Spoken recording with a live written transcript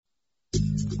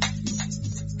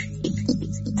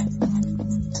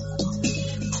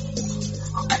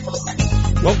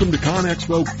Welcome to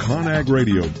ConExpo ConAg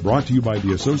Radio, brought to you by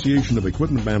the Association of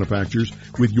Equipment Manufacturers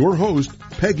with your host,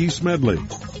 Peggy Smedley.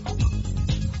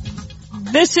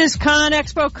 This is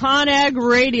ConExpo ConAg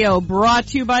Radio, brought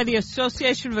to you by the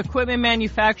Association of Equipment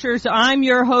Manufacturers. I'm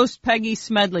your host, Peggy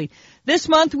Smedley. This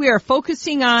month we are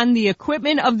focusing on the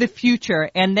equipment of the future,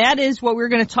 and that is what we're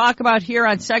going to talk about here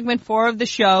on segment 4 of the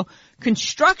show.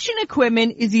 Construction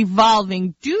equipment is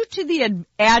evolving due to the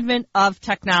advent of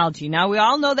technology. Now, we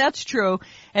all know that's true,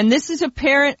 and this is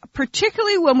apparent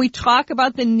particularly when we talk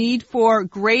about the need for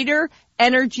greater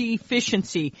energy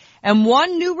efficiency. And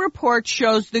one new report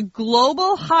shows the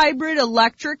global hybrid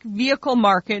electric vehicle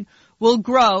market will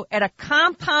grow at a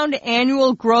compound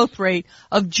annual growth rate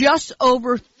of just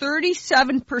over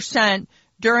 37%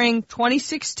 during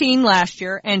 2016 last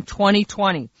year and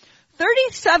 2020.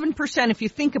 37%, if you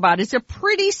think about it, is a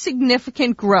pretty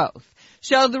significant growth.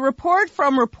 So the report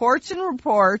from Reports and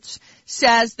Reports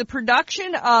says the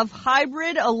production of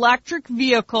hybrid electric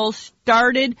vehicles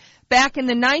started back in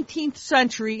the 19th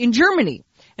century in Germany.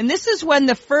 And this is when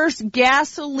the first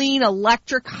gasoline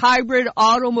electric hybrid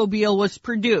automobile was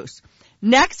produced.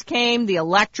 Next came the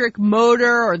electric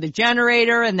motor or the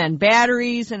generator, and then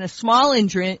batteries and a small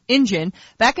engine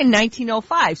back in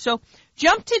 1905. So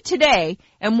jump to today,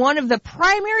 and one of the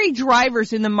primary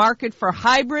drivers in the market for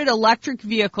hybrid electric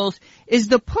vehicles is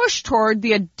the push toward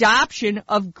the adoption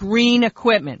of green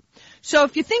equipment. So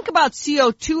if you think about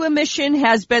CO2 emission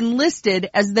has been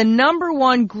listed as the number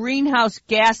one greenhouse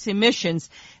gas emissions,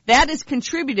 that has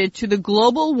contributed to the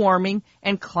global warming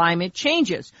and climate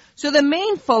changes. So the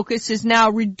main focus is now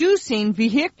reducing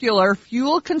vehicular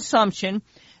fuel consumption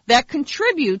that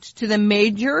contributes to the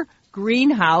major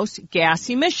greenhouse gas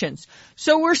emissions.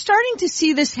 So we're starting to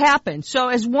see this happen. So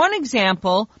as one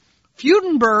example,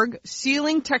 Freudenberg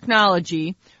Sealing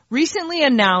Technology recently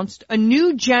announced a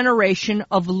new generation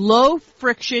of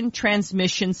low-friction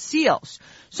transmission seals.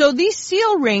 So these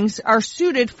seal rings are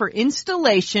suited for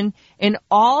installation in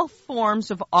all forms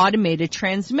of automated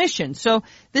transmission. So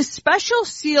this special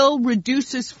seal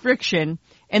reduces friction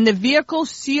and the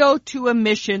vehicle's CO2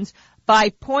 emissions by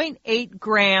 0.8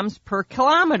 grams per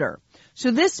kilometer.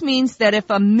 So this means that if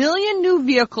 1 million new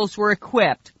vehicles were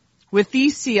equipped with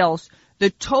these seals, the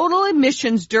total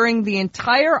emissions during the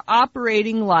entire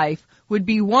operating life would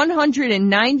be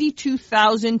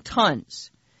 192,000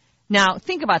 tons. Now,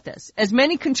 think about this. As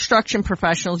many construction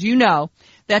professionals, you know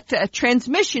that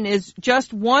transmission is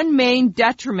just one main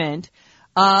detriment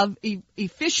of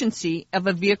efficiency of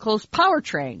a vehicle's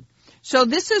powertrain. So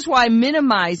this is why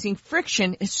minimizing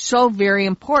friction is so very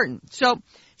important. So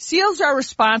seals are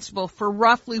responsible for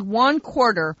roughly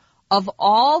 1/4 of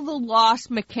all the lost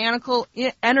mechanical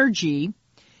energy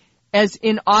as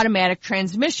in automatic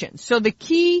transmission. So the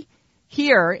key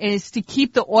here is to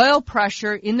keep the oil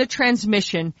pressure in the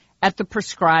transmission at the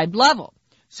prescribed level.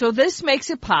 So this makes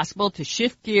it possible to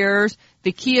shift gears.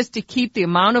 The key is to keep the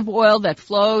amount of oil that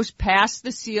flows past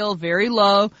the seal very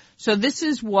low. So this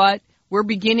is what we're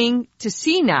beginning to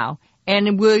see now,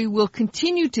 and we will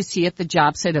continue to see at the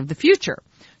job site of the future.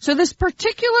 So this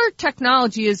particular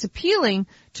technology is appealing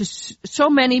to so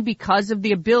many because of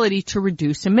the ability to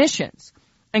reduce emissions.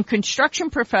 And construction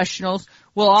professionals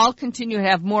will all continue to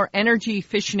have more energy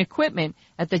efficient equipment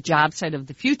at the job site of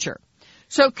the future.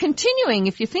 So continuing,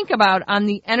 if you think about on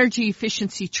the energy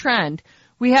efficiency trend,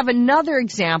 we have another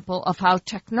example of how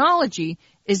technology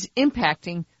is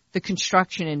impacting the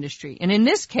construction industry. And in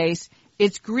this case,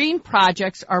 its green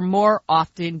projects are more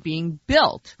often being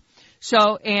built.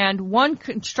 So, and one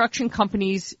construction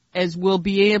companies, as we'll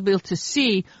be able to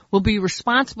see, will be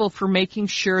responsible for making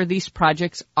sure these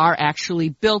projects are actually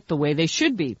built the way they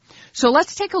should be. So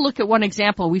let's take a look at one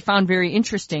example we found very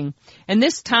interesting. And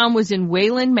this town was in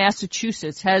Wayland,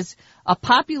 Massachusetts, has a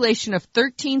population of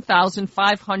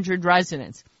 13,500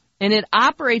 residents. And it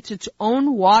operates its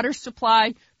own water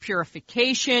supply,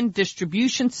 purification,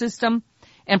 distribution system,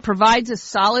 and provides a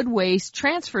solid waste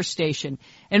transfer station.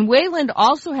 And Wayland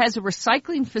also has a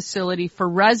recycling facility for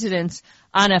residents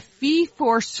on a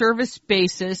fee-for-service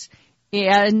basis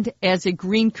and as a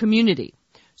green community.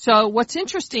 So what's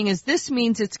interesting is this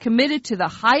means it's committed to the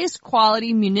highest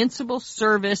quality municipal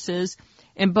services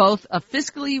in both a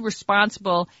fiscally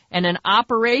responsible and an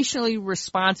operationally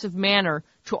responsive manner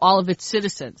to all of its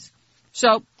citizens.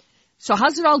 So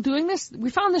how's it all doing this? We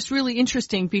found this really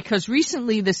interesting because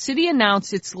recently the city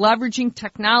announced it's leveraging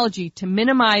technology to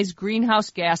minimize greenhouse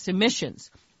gas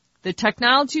emissions. The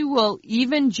technology will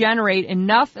even generate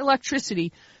enough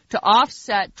electricity to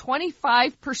offset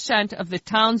 25% of the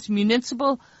town's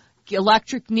municipal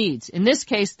electric needs. In this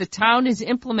case, the town is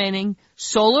implementing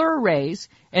solar arrays,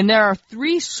 and there are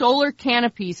 3 solar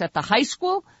canopies at the high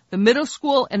school, the middle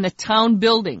school, and the town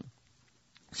building.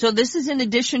 So this is in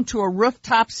addition to a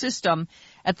rooftop system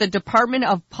at the Department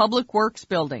of Public Works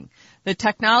building. The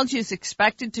technology is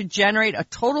expected to generate a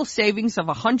total savings of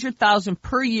 $100,000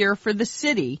 per year for the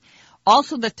city.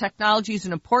 Also, the technology is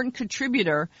an important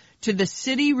contributor to the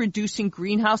city reducing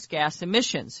greenhouse gas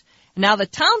emissions. Now, the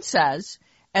town says,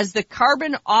 as the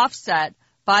carbon offset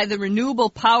by the renewable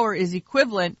power is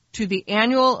equivalent to the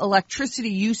annual electricity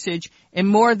usage in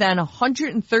more than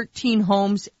 113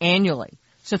 homes annually.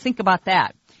 So think about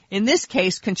that. In this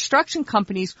case, construction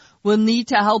companies will need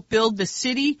to help build the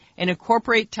city and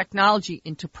incorporate technology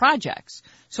into projects.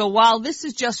 So while this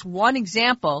is just one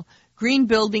example, green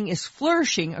building is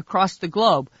flourishing across the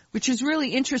globe, which is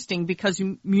really interesting because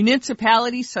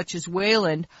municipalities such as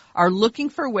Wayland are looking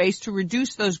for ways to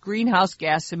reduce those greenhouse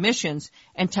gas emissions,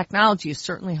 and technology is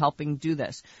certainly helping do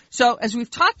this. So as we've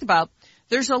talked about,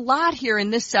 there's a lot here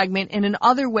in this segment and in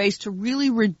other ways to really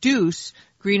reduce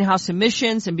greenhouse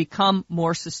emissions and become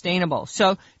more sustainable.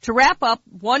 So to wrap up,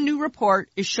 one new report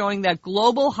is showing that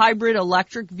global hybrid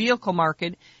electric vehicle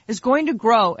market is going to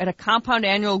grow at a compound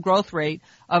annual growth rate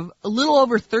of a little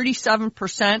over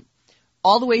 37%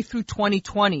 all the way through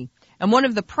 2020. And one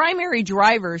of the primary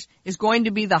drivers is going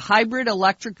to be the hybrid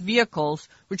electric vehicles,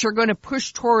 which are going to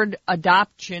push toward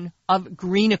adoption of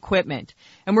green equipment.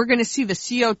 And we're going to see the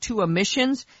CO2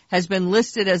 emissions has been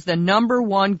listed as the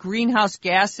 #1 greenhouse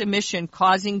gas emission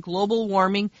causing global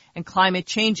warming and climate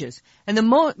changes. And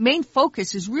the main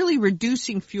focus is really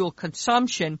reducing fuel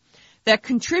consumption that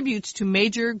contributes to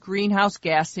major greenhouse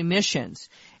gas emissions.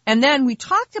 And then we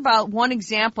talked about one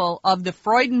example of the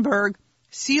Freudenberg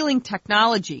sealing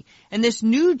technology, and this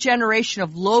new generation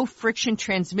of low-friction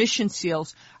transmission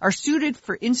seals are suited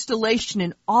for installation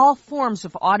in all forms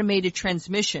of automated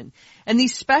transmission. And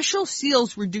these special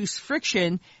seals reduce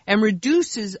friction and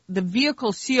reduces the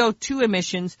vehicle CO2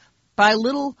 emissions by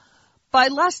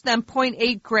less than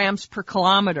 0.8 grams per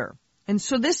kilometer. And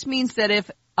so this means that if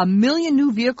 1 million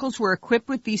new vehicles were equipped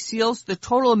with these seals, the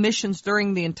total emissions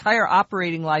during the entire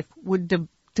operating life would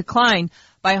decline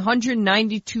by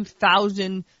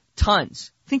 192,000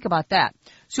 tons. Think about that.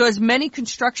 So as many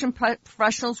construction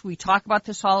professionals, we talk about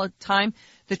this all the time,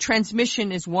 the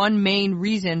transmission is one main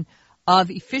reason of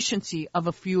efficiency of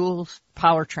a fuel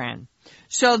powertrain.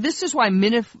 So this is why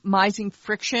minimizing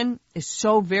friction is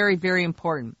so very, very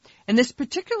important. And this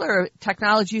particular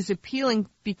technology is appealing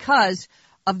because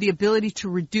of the ability to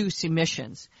reduce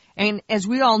emissions. And as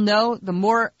we all know, the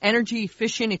more energy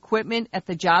efficient equipment at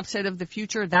the job site of the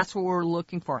future, that's what we're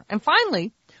looking for. And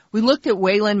finally, we looked at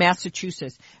Wayland,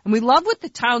 Massachusetts, and we love what the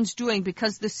town's doing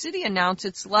because the city announced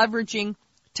it's leveraging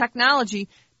technology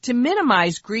to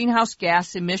minimize greenhouse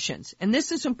gas emissions. And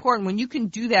this is important when you can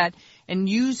do that and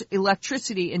use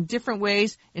electricity in different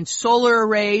ways, in solar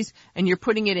arrays, and you're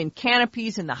putting it in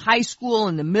canopies in the high school,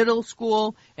 in the middle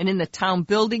school, and in the town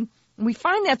building. And we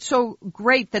find that so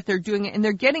great that they're doing it, and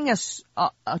they're getting us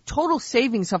a total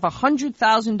savings of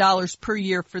 $100,000 per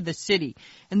year for the city.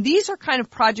 And these are kind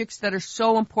of projects that are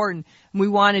so important, and we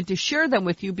wanted to share them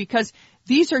with you because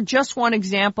these are just one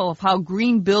example of how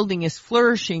green building is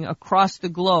flourishing across the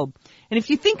globe. And if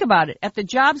you think about it, at the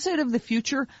job site of the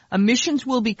future, emissions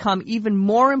will become even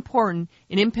more important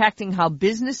in impacting how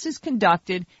business is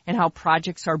conducted and how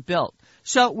projects are built.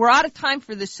 So we're out of time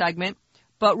for this segment,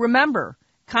 but remember,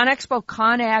 ConExpo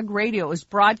ConAg Radio is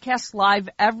broadcast live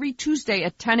every Tuesday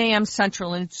at 10 a.m.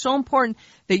 Central, and it's so important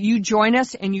that you join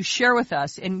us and you share with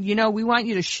us. And, you know, we want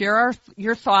you to share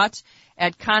your thoughts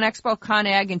at ConExpo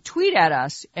ConAg and tweet at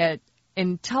us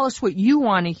and tell us what you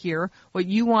want to hear, what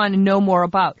you want to know more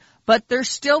about. But there's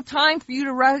still time for you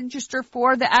to register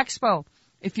for the expo.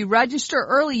 If you register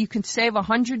early, you can save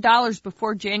 $100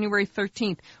 before January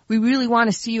 13th. We really want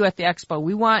to see you at the expo.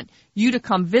 We want you to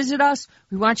come visit us.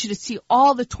 We want you to see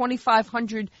all the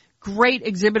 2,500 great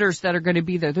exhibitors that are going to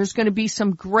be there. There's going to be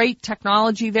some great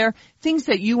technology there, things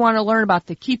that you want to learn about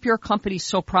to keep your company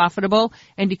so profitable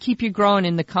and to keep you growing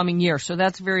in the coming year. So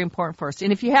that's very important for us.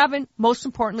 And if you haven't, most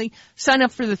importantly, sign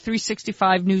up for the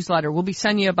 365 newsletter. We'll be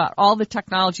sending you about all the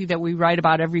technology that we write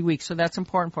about every week. So that's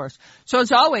important for us. So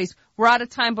as always, we're out of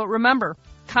time, but remember,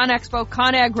 ConExpo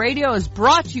ConAg Radio is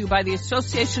brought to you by the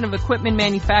Association of Equipment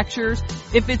Manufacturers.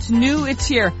 If it's new, it's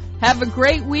here. Have a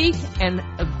great week and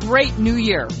a great new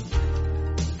year.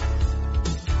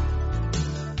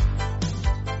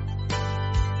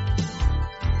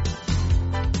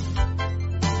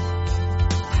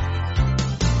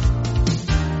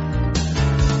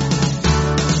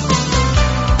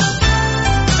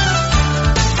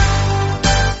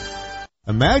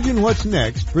 Imagine what's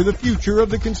next for the future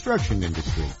of the construction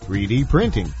industry. 3D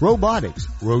printing, robotics,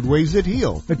 roadways that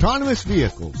heal, autonomous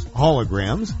vehicles,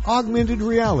 holograms, augmented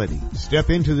reality.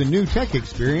 Step into the new tech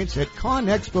experience at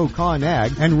ConExpo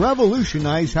ConAg and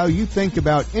revolutionize how you think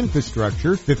about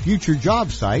infrastructure, the future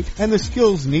job site, and the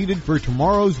skills needed for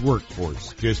tomorrow's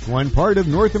workforce. Just one part of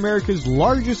North America's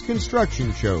largest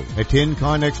construction show. Attend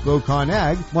ConExpo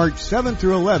ConAg March 7th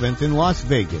through 11th in Las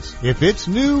Vegas. If it's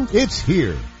new, it's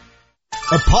here.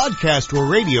 A podcast or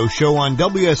radio show on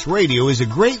WS Radio is a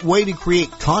great way to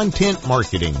create content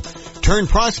marketing. Turn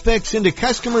prospects into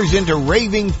customers into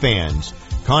raving fans.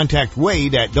 Contact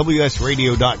Wade at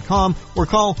WSRadio.com or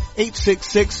call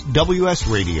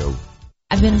 866-WS-RADIO.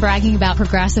 I've been bragging about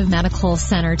Progressive Medical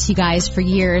Center to you guys for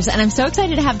years, and I'm so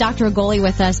excited to have Dr. Agoli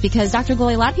with us because, Dr.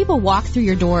 Agoli, a lot of people walk through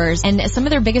your doors, and some of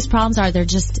their biggest problems are they're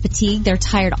just fatigued, they're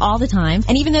tired all the time,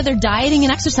 and even though they're dieting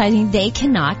and exercising, they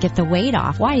cannot get the weight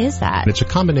off. Why is that? It's a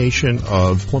combination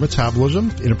of poor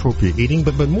metabolism, inappropriate eating,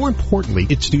 but more importantly,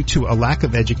 it's due to a lack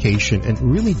of education and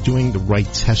really doing the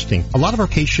right testing. A lot of our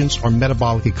patients are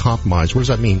metabolically compromised. What does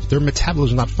that mean? Their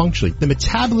metabolism is not functioning. The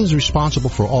metabolism is responsible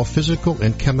for all physical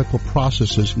and chemical processes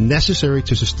necessary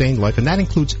to sustain life, and that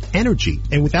includes energy.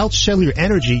 And without cellular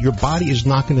energy, your body is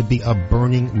not going to be a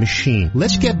burning machine.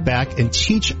 Let's get back and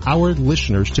teach our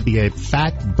listeners to be a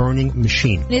fat-burning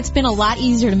machine. It's been a lot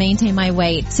easier to maintain my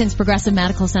weight since Progressive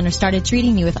Medical Center started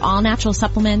treating me with all-natural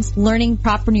supplements, learning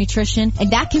proper nutrition, and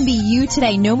that can be you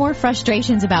today. No more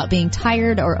frustrations about being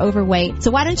tired or overweight. So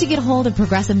why don't you get a hold of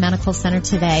Progressive Medical Center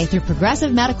today through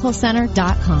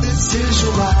ProgressiveMedicalCenter.com. This is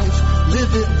your life.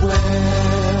 Live it well.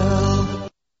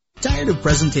 Tired of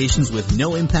presentations with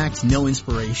no impact, no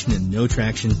inspiration, and no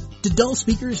traction? Do dull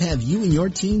speakers have you and your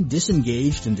team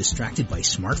disengaged and distracted by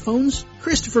smartphones?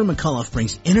 Christopher McAuliffe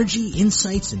brings energy,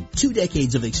 insights, and 2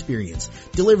 decades of experience,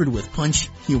 delivered with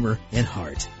punch, humor, and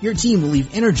heart. Your team will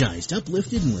leave energized,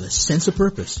 uplifted, and with a sense of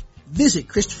purpose. Visit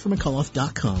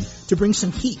ChristopherMcAuliffe.com to bring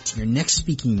some heat to your next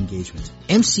speaking engagement.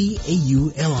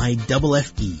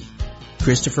 McAuliffe.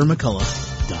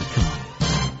 ChristopherMcAuliffe.com.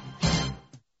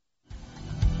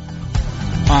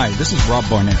 Hi, this is Rob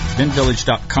Barnett,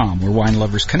 VinVillage.com, where wine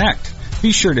lovers connect.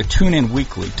 Be sure to tune in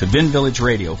weekly to Vin Village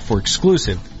Radio for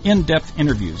exclusive, in-depth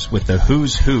interviews with the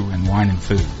who's who in wine and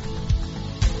food.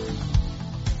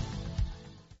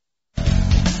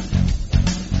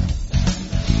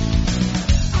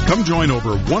 Come join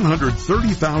over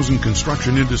 130,000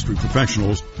 construction industry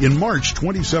professionals in March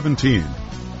 2017.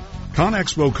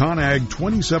 ConExpo ConAg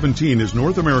 2017 is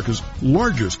North America's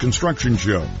largest construction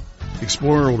show.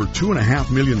 Explore over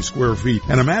 2.5 million square feet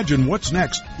and imagine what's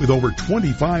next with over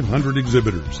 2,500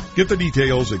 exhibitors. Get the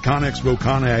details at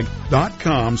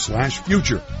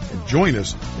ConExpoConAg.com/future and join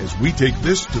us as we take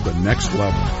this to the next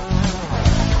level.